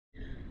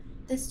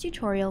This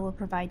tutorial will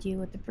provide you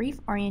with a brief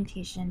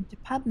orientation to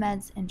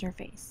PubMed's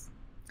interface.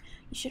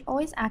 You should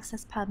always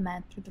access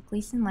PubMed through the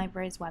Gleason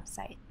Library's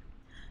website.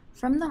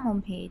 From the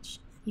homepage,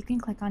 you can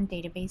click on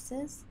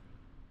Databases,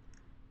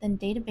 then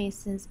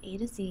Databases A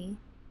to Z,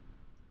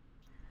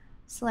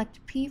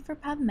 select P for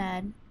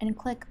PubMed, and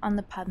click on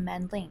the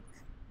PubMed link.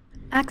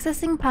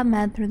 Accessing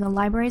PubMed through the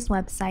library's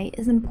website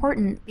is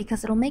important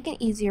because it'll make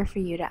it easier for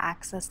you to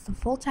access the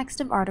full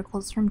text of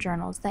articles from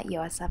journals that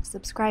USF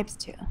subscribes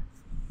to.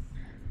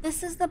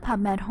 This is the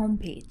PubMed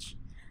homepage.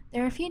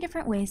 There are a few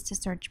different ways to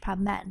search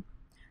PubMed.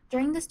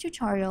 During this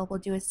tutorial, we'll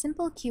do a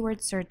simple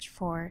keyword search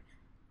for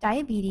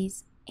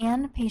diabetes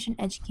and patient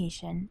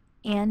education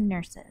and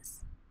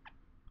nurses.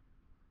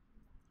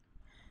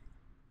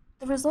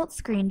 The results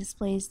screen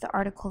displays the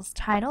article's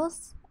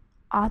titles,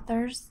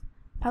 authors,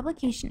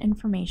 publication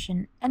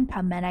information, and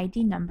PubMed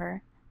ID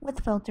number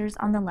with filters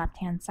on the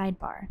left-hand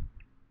sidebar.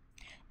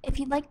 If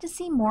you'd like to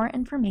see more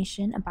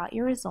information about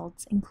your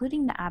results,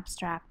 including the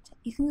abstract,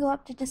 you can go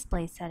up to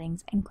Display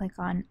Settings and click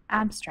on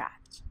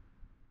Abstract.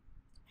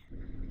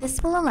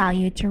 This will allow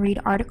you to read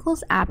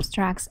articles'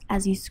 abstracts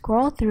as you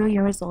scroll through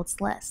your results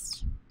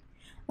list.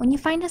 When you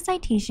find a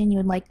citation you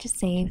would like to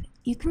save,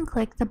 you can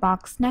click the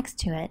box next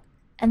to it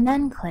and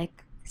then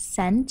click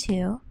Send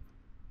to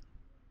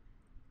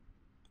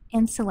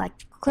and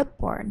select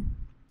Clipboard.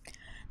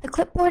 The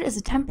clipboard is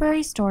a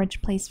temporary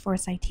storage place for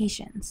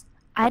citations.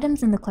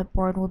 Items in the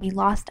clipboard will be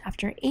lost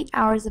after 8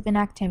 hours of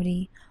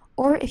inactivity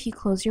or if you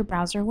close your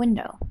browser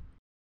window.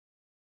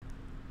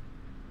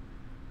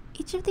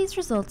 Each of these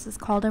results is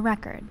called a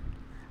record.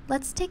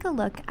 Let's take a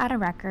look at a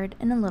record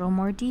in a little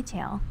more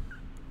detail.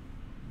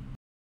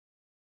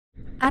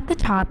 At the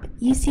top,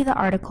 you see the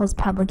article's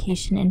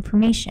publication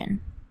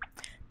information.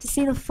 To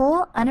see the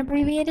full,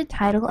 unabbreviated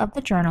title of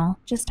the journal,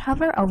 just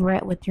hover over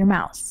it with your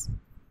mouse.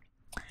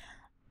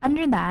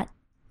 Under that,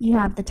 you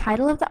have the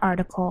title of the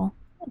article,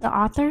 the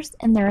authors,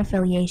 and their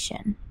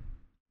affiliation.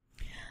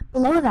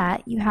 Below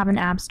that, you have an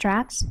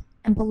abstract,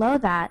 and below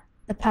that,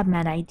 the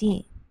PubMed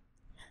ID.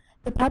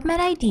 The PubMed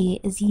ID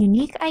is a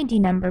unique ID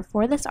number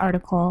for this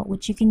article,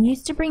 which you can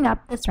use to bring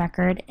up this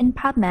record in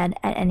PubMed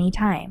at any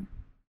time.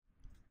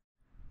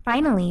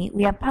 Finally,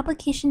 we have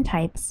publication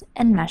types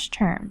and mesh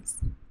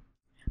terms.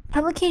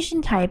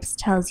 Publication types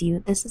tells you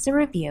this is a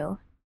review,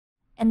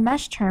 and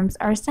mesh terms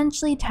are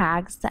essentially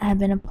tags that have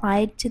been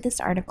applied to this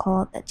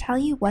article that tell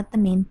you what the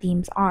main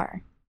themes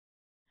are.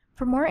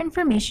 For more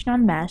information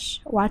on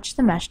mesh, watch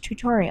the mesh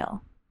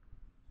tutorial.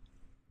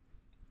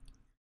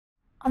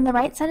 On the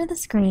right side of the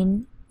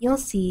screen, you'll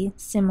see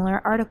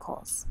similar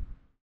articles.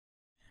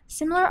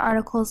 Similar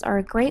articles are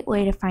a great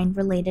way to find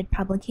related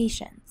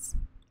publications.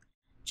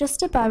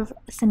 Just above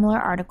similar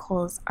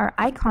articles are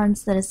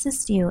icons that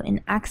assist you in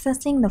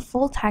accessing the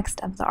full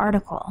text of the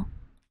article.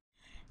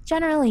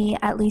 Generally,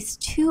 at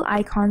least 2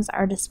 icons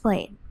are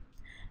displayed: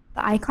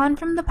 the icon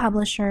from the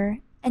publisher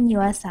and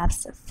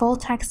USF's full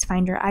text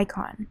finder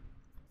icon.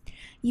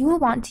 You will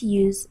want to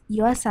use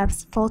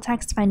USF's full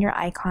text finder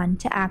icon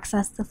to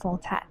access the full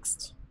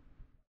text.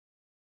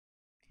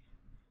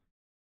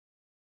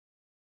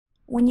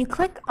 When you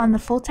click on the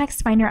full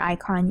text finder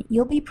icon,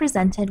 you'll be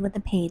presented with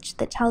a page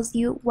that tells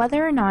you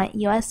whether or not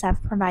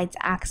USF provides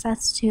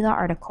access to the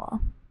article.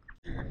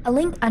 A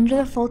link under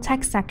the full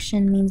text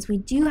section means we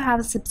do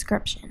have a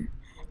subscription,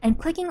 and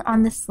clicking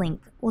on this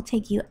link will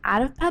take you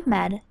out of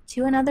PubMed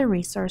to another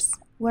resource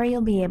where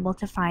you'll be able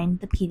to find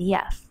the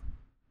PDF.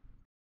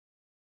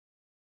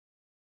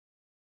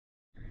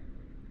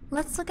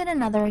 Let's look at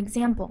another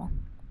example.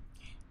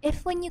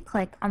 If when you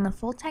click on the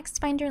full text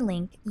finder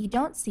link, you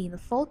don't see the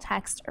full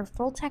text or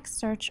full text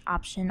search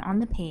option on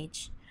the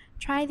page,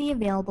 try the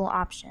available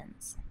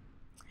options.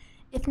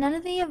 If none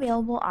of the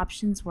available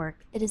options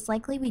work, it is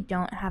likely we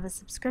don't have a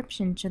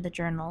subscription to the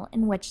journal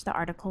in which the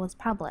article was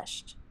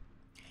published.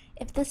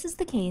 If this is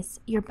the case,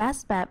 your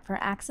best bet for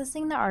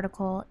accessing the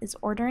article is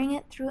ordering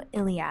it through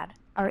Iliad,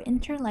 our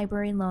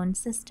interlibrary loan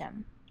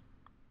system.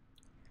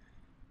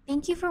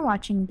 Thank you for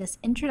watching this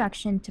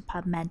Introduction to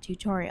PubMed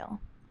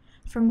tutorial.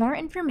 For more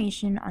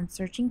information on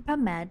searching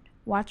PubMed,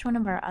 watch one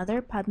of our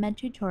other PubMed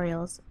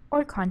tutorials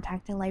or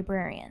contact a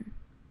librarian.